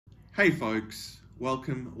Hey folks,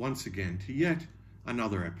 welcome once again to yet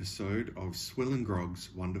another episode of SwillinGrog's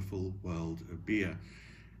wonderful world of beer.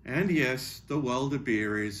 And yes, the world of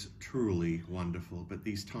beer is truly wonderful, but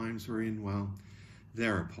these times we're in, well,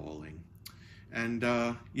 they're appalling. And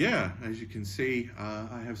yeah, as you can see,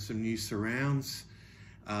 I have some new surrounds.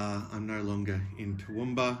 I'm no longer in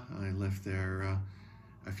Toowoomba. I left there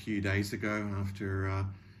a few days ago after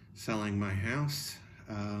selling my house.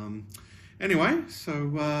 Anyway, so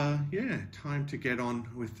yeah, time to get on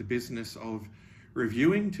with the business of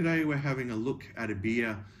reviewing. Today we're having a look at a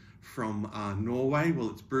beer from Norway. Well,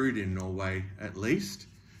 it's brewed in Norway at least.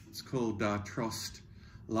 It's called Trøst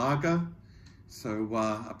lager. So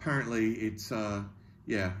apparently it's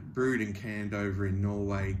yeah, brewed and canned over in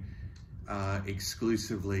Norway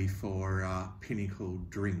exclusively for Pinnacle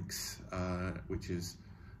Drinks, which is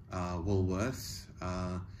Woolworths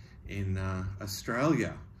in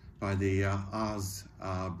Australia, by the Aass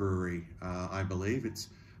brewery, I believe. It's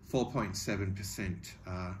 4.7%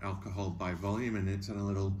 alcohol by volume, and it's in a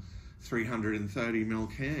little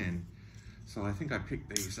 330ml can. So I think I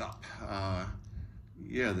picked these up,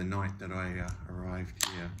 yeah, the night that I arrived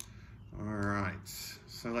here. All right,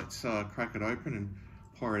 so let's crack it open and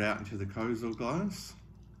pour it out into the Kozel glass.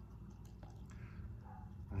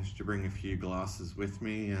 I managed to bring a few glasses with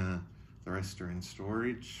me. The rest are in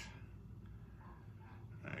storage.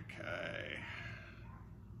 Okay.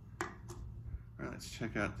 Right, let's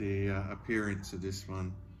check out the appearance of this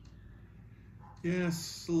one. Yeah,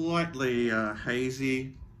 slightly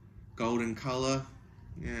hazy, golden color.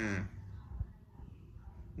 Yeah.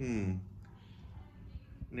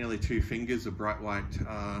 Nearly 2 fingers of bright white,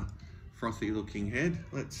 frothy looking head.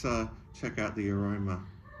 Let's check out the aroma.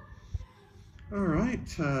 All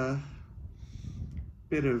right.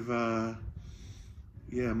 Bit of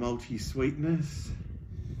yeah, malty sweetness.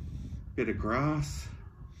 Bit of grass.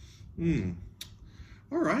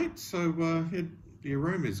 All right, so the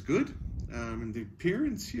aroma is good, and the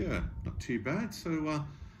appearance, yeah, not too bad. So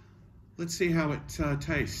let's see how it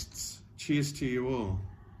tastes. Cheers to you all.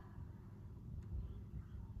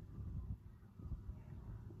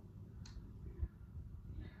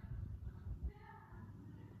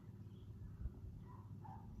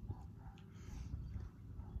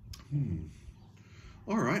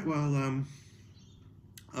 All right, well,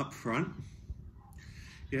 up front,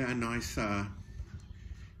 yeah, a nice,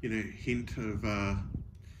 you know, hint of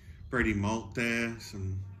bready malt there,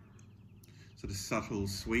 some sort of subtle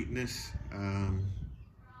sweetness.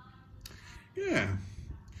 Yeah,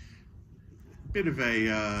 bit of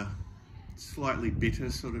a slightly bitter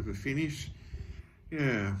sort of a finish.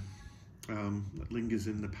 Yeah, that lingers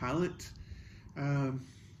in the palate.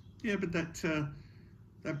 Yeah, but that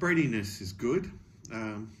breadiness is good.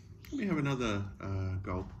 Let me have another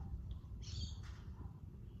gulp.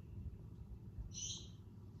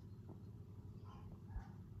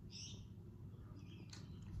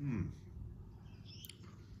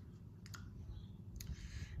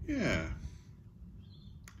 Yeah.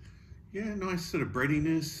 Yeah, nice sort of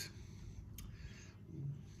breadiness.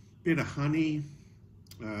 Bit of honey.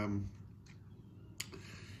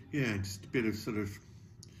 Yeah, just a bit of sort of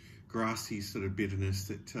grassy sort of bitterness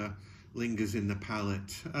that lingers in the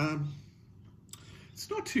palate. It's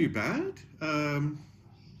not too bad.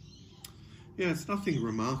 Yeah, it's nothing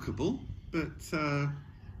remarkable, but yeah,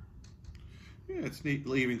 it's neat,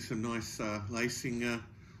 leaving some nice lacing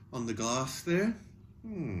on the glass there.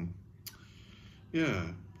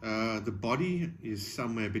 Yeah, the body is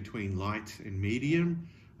somewhere between light and medium,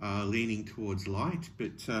 leaning towards light,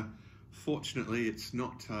 but fortunately it's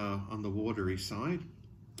not on the watery side.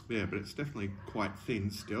 Yeah, but it's definitely quite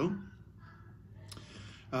thin still.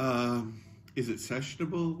 Is it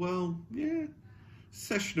sessionable? Well, yeah,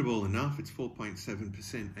 sessionable enough. It's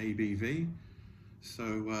 4.7% ABV. So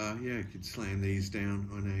yeah, you could slam these down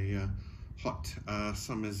on a hot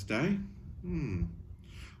summer's day.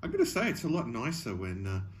 I've got to say, it's a lot nicer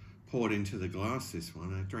when poured into the glass, this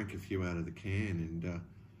one. I drank a few out of the can and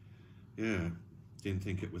yeah, didn't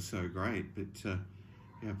think it was so great, but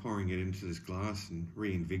yeah, pouring it into this glass and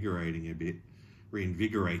reinvigorating it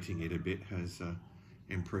a bit has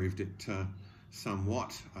improved it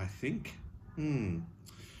somewhat, I think.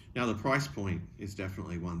 Now the price point is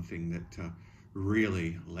definitely one thing that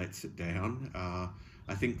really lets it down.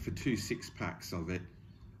 I think for 2 6-packs of it,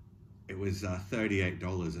 it was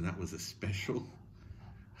 $38, and that was a special.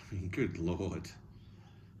 I mean, good Lord.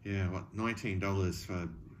 Yeah, what, $19 for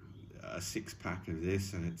a 6-pack of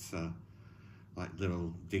this, and it's like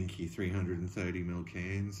little dinky 330ml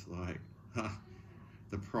cans. Like,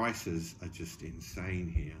 the prices are just insane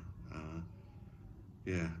here.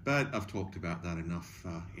 Yeah, but I've talked about that enough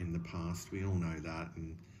in the past. We all know that,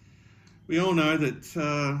 and we all know that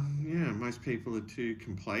yeah, most people are too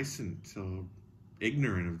complacent or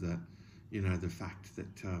ignorant of the, the fact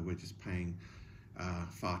that we're just paying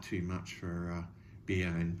far too much for beer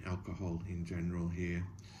and alcohol in general here.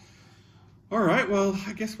 All right, well,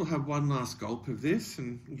 I guess we'll have one last gulp of this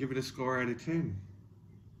and give it a score out of 10.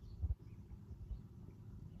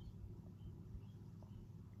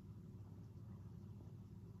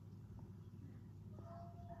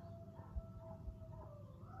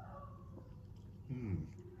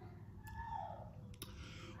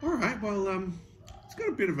 All right, well, it's got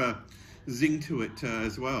a bit of a zing to it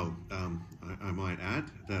as well, I might add,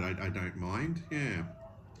 that I don't mind. Yeah,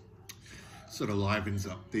 sort of livens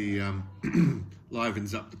up the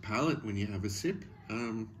livens up the palate when you have a sip.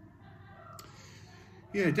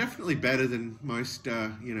 Yeah, definitely better than most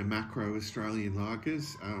macro Australian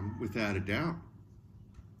lagers, without a doubt.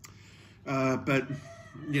 But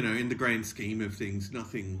in the grand scheme of things,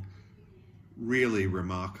 nothing really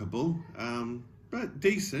remarkable, but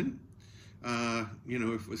decent. If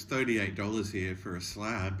it was $38 here for a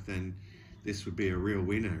slab, then this would be a real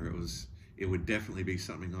winner. It would definitely be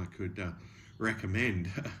something I could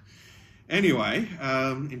recommend. Anyway,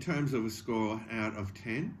 in terms of a score out of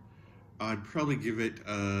 10, I'd probably give it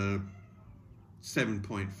a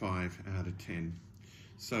 7.5 out of 10.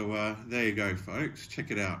 So there you go, folks.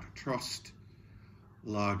 Check it out. Trøst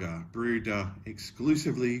Lager, brewed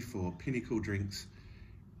exclusively for Pinnacle Drinks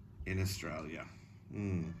in Australia.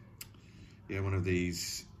 Yeah, one of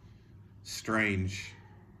these strange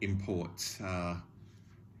imports. That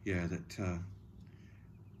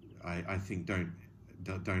I think don't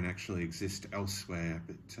actually exist elsewhere,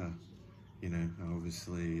 but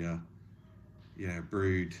obviously,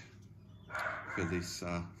 brewed for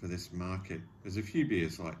this market. There's a few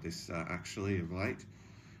beers like this actually of late.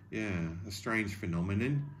 Yeah, a strange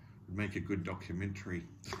phenomenon. Would make a good documentary.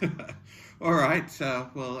 All right,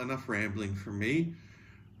 well, enough rambling from me.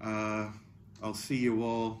 I'll see you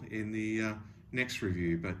all in the next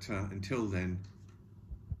review, but until then,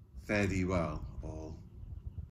 fare thee well, all.